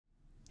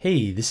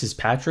Hey, this is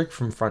Patrick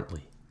from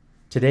Frontly.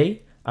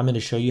 Today, I'm going to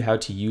show you how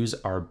to use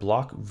our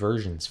block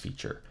versions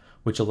feature,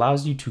 which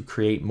allows you to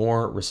create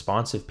more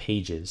responsive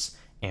pages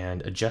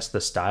and adjust the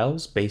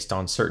styles based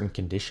on certain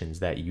conditions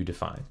that you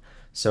define.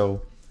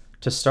 So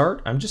to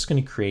start, I'm just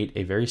going to create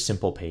a very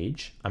simple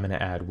page. I'm going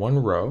to add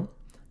one row,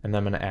 and then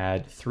I'm going to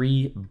add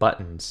 3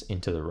 buttons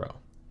into the row.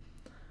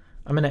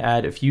 I'm going to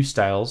add a few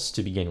styles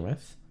to begin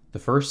with. The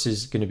first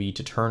is going to be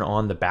to turn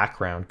on the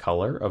background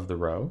color of the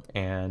row,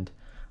 and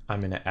I'm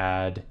going to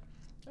add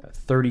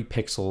 30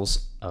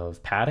 pixels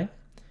of padding,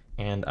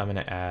 and I'm going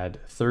to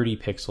add 30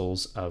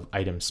 pixels of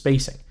item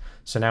spacing.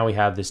 So now we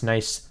have this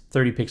nice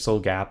 30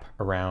 pixel gap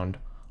around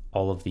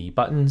all of the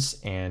buttons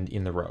and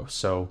in the row.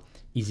 So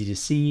easy to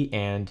see.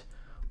 And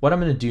what I'm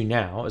going to do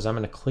now is I'm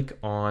going to click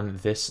on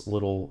this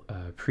little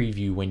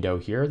preview window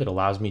here that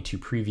allows me to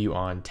preview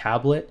on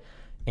tablet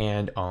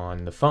and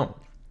on the phone.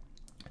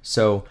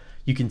 So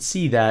you can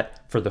see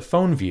that for the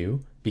phone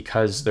view,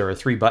 because there are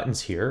 3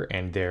 buttons here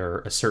and they're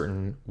a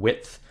certain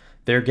width,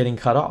 they're getting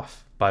cut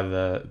off by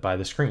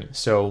the screen.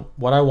 So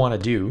what I want to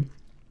do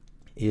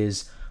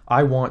is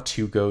I want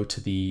to go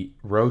to the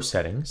row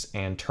settings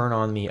and turn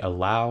on the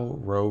allow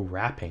row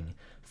wrapping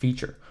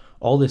feature.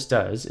 All this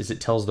does is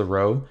it tells the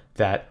row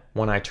that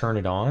when I turn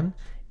it on,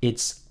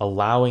 it's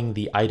allowing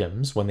the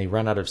items, when they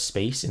run out of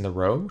space in the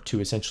row, to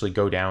essentially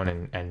go down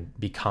and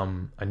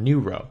become a new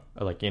row,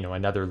 like,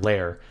 another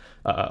layer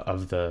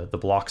of the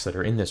blocks that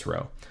are in this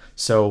row.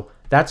 So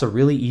that's a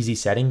really easy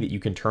setting that you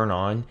can turn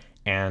on,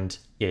 and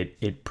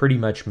it pretty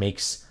much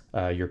makes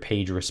your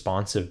page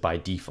responsive by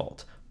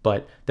default.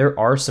 But there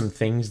are some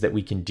things that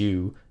we can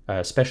do,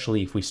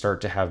 especially if we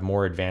start to have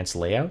more advanced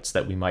layouts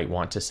that we might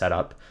want to set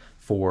up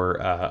for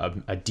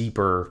a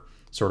deeper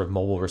sort of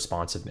mobile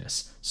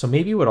responsiveness. So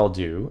maybe what I'll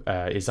do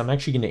is I'm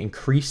actually going to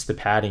increase the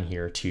padding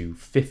here to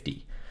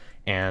 50.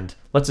 And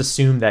let's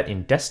assume that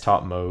in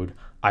desktop mode,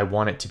 I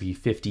want it to be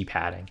 50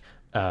 padding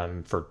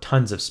for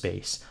tons of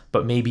space,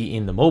 but maybe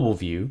in the mobile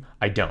view,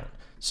 I don't.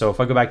 So if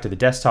I go back to the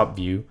desktop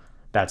view,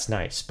 that's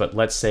nice. But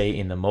let's say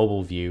in the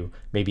mobile view,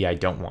 maybe I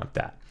don't want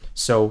that.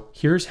 So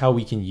here's how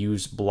we can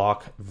use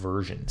block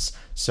versions.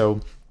 So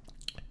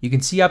you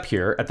can see up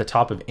here at the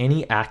top of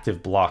any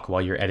active block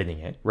while you're editing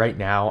it. Right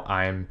now,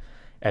 I'm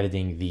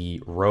editing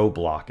the row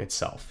block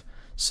itself.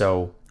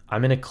 So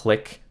I'm going to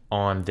click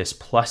on this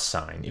plus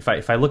sign. If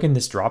I look in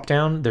this drop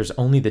down, there's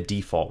only the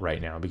default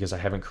right now because I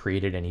haven't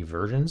created any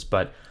versions,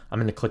 but I'm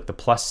going to click the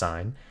plus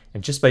sign.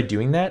 And just by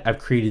doing that, I've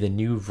created a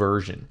new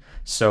version.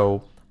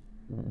 So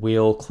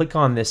we'll click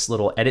on this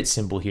little edit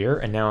symbol here,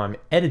 and now I'm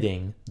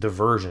editing the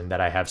version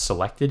that I have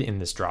selected in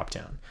this drop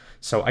down.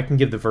 So I can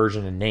give the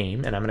version a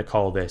name, and I'm going to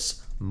call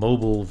this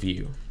mobile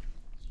view.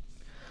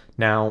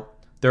 Now,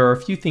 there are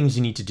a few things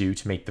you need to do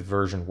to make the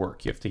version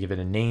work. You have to give it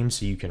a name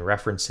so you can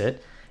reference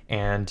it,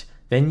 and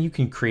then you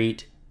can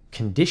create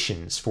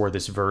conditions for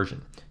this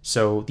version.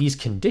 So these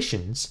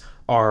conditions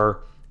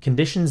are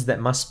conditions that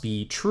must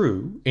be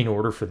true in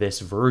order for this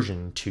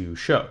version to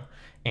show.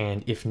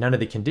 And if none of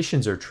the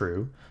conditions are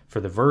true for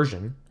the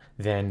version,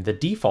 then the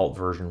default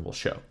version will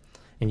show.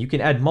 And you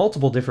can add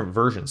multiple different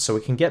versions, so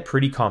it can get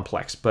pretty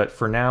complex. But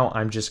for now,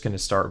 I'm just going to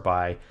start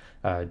by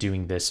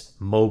doing this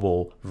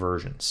mobile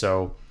version.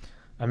 So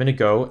I'm going to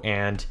go,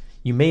 and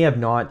you may have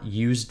not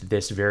used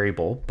this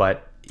variable,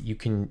 but you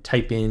can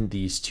type in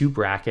these 2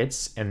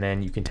 brackets, and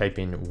then you can type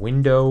in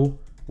window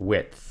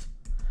width.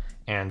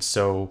 And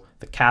so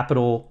the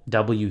capital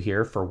W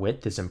here for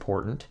width is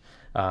important.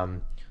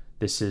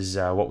 This is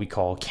what we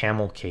call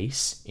camel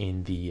case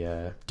in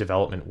the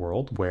development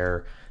world,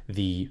 where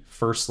the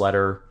first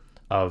letter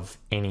of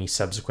any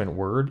subsequent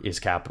word is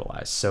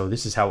capitalized. So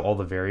this is how all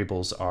the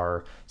variables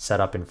are set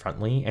up in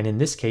Frontly. And in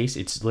this case,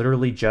 it's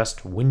literally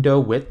just window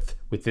width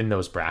within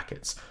those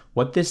brackets.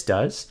 What this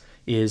does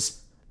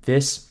is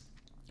this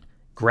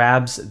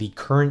grabs the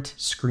current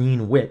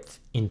screen width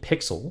in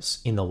pixels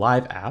in the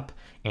live app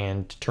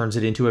and turns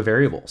it into a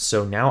variable.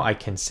 So now I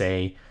can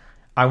say,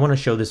 I want to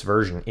show this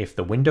version if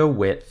the window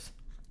width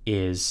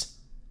is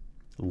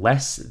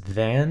less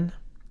than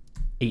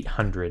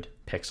 800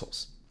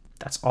 pixels.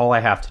 That's all I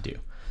have to do.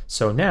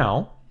 So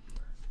now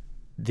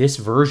this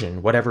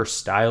version, whatever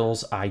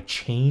styles I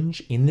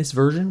change in this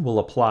version, will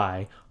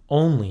apply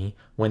only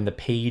when the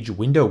page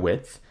window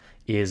width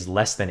is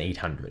less than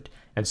 800.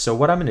 And so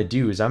what I'm going to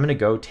do is I'm going to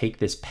go take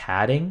this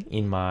padding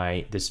in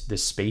my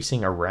this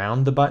spacing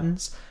around the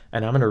buttons,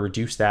 and I'm going to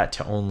reduce that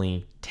to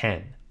only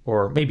 10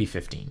 or maybe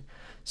 15.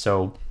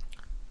 So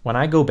when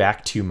I go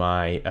back to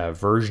my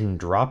version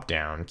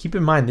dropdown, keep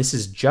in mind this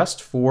is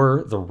just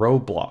for the row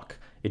block.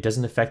 It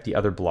doesn't affect the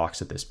other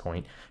blocks at this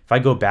point. If I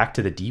go back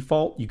to the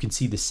default, you can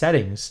see the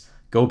settings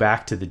go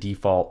back to the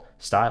default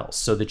styles.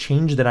 So the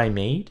change that I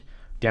made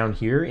down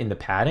here in the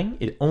padding,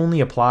 it only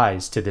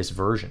applies to this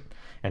version.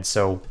 And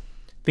so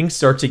things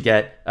start to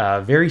get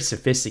very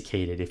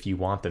sophisticated if you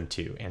want them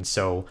to. And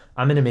so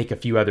I'm going to make a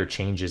few other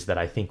changes that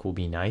I think will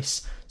be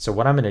nice. So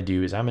what I'm going to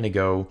do is I'm going to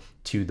go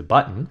to the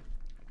button,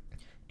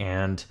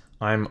 and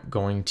I'm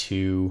going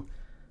to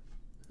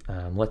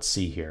let's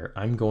see here.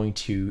 I'm going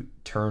to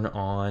turn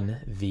on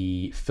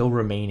the fill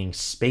remaining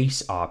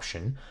space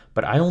option,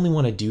 but I only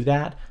want to do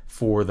that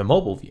for the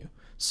mobile view.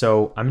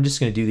 So I'm just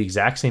going to do the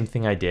exact same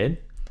thing I did.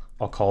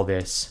 I'll call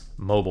this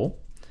mobile,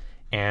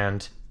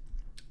 and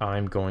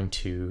I'm going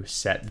to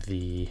set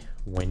the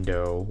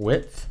window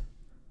width,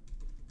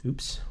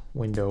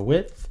 window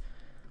width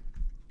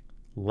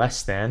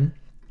less than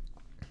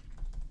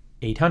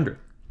 800.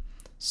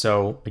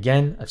 So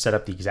again, I've set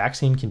up the exact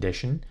same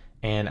condition,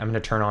 and I'm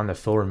going to turn on the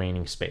fill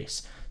remaining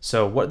space.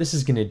 So what this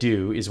is going to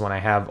do is when I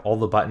have all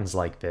the buttons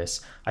like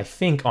this, I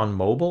think on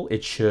mobile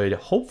it should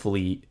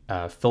hopefully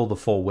fill the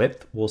full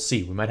width. We'll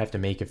see. We might have to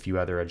make a few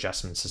other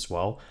adjustments as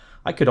well.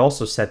 I could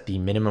also set the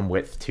minimum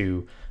width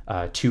to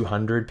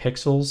 200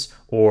 pixels,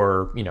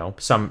 or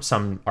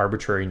some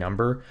arbitrary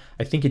number.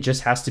 I think it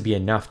just has to be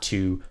enough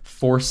to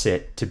force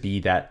it to be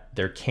that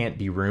there can't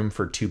be room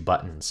for two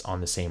buttons on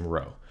the same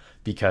row,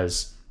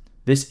 because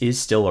this is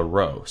still a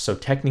row. So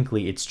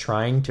technically it's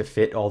trying to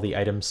fit all the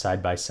items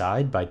side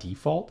by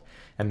default,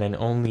 and then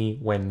only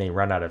when they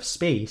run out of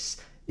space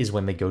is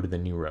when they go to the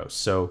new rows.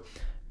 So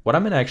what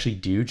I'm going to actually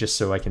do, just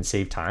so I can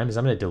save time, is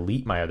I'm going to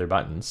delete my other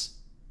buttons.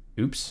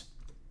 Oops.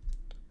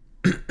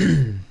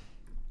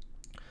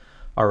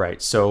 All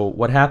right, so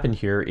what happened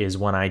here is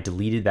when I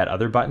deleted that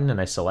other button and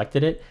I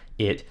selected it,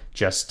 it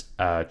just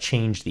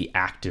changed the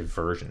active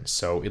version.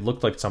 So it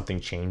looked like something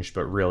changed,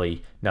 but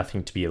really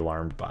nothing to be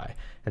alarmed by.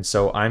 And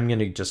so I'm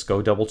gonna just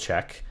go double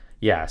check.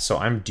 Yeah, so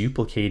I'm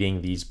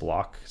duplicating these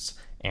blocks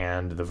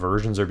and the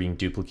versions are being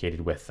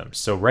duplicated with them.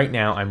 So right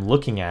now I'm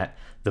looking at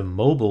the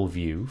mobile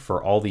view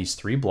for all these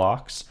three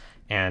blocks.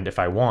 And if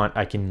I want,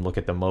 I can look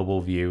at the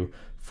mobile view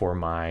for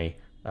my,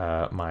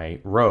 my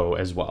row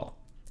as well.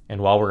 And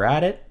while we're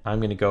at it, I'm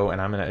going to go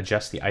and I'm going to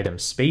adjust the item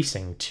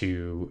spacing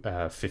to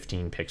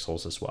 15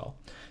 pixels as well.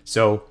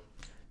 So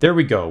there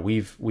we go.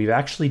 We've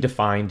actually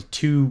defined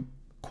two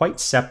quite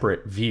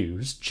separate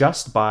views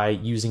just by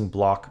using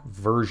block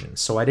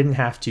versions. So I didn't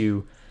have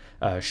to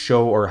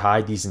show or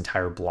hide these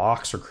entire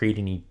blocks or create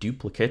any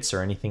duplicates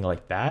or anything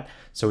like that.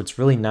 So it's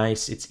really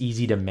nice. It's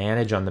easy to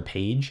manage on the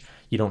page.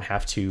 You don't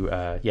have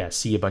to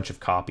see a bunch of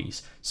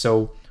copies.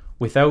 So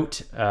without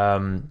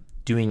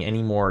doing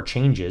any more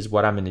changes,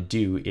 what I'm going to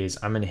do is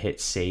I'm going to hit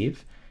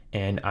save,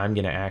 and I'm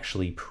going to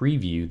actually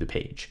preview the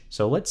page.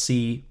 So let's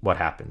see what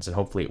happens, and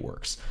hopefully it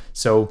works.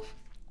 So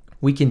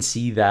we can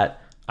see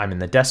that I'm in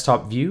the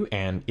desktop view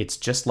and it's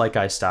just like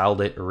I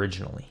styled it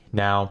originally.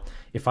 Now,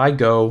 if I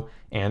go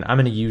and I'm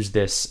going to use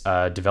this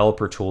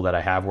developer tool that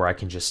I have where I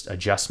can just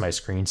adjust my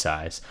screen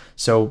size.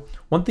 So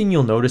one thing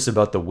you'll notice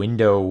about the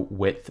window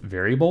width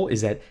variable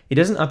is that it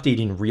doesn't update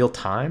in real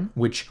time,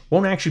 which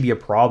won't actually be a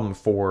problem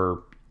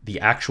for the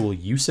actual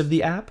use of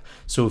the app.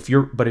 So if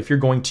you're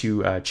going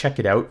to check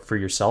it out for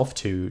yourself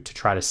to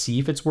try to see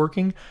if it's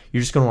working,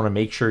 you're just going to want to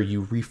make sure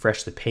you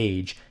refresh the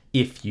page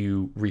if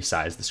you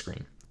resize the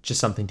screen. Just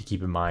something to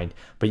keep in mind.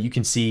 But you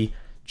can see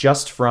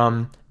just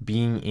from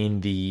being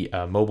in the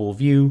mobile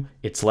view,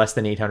 it's less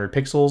than 800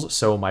 pixels,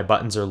 so my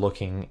buttons are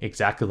looking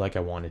exactly like I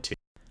wanted to.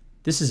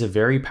 This is a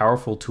very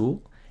powerful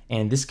tool,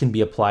 and this can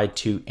be applied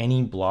to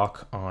any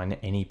block on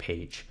any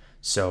page.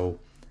 So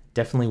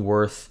definitely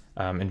worth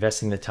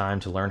investing the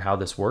time to learn how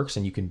this works,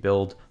 and you can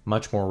build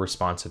much more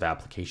responsive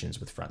applications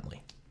with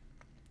Friendly.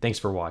 Thanks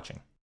for watching.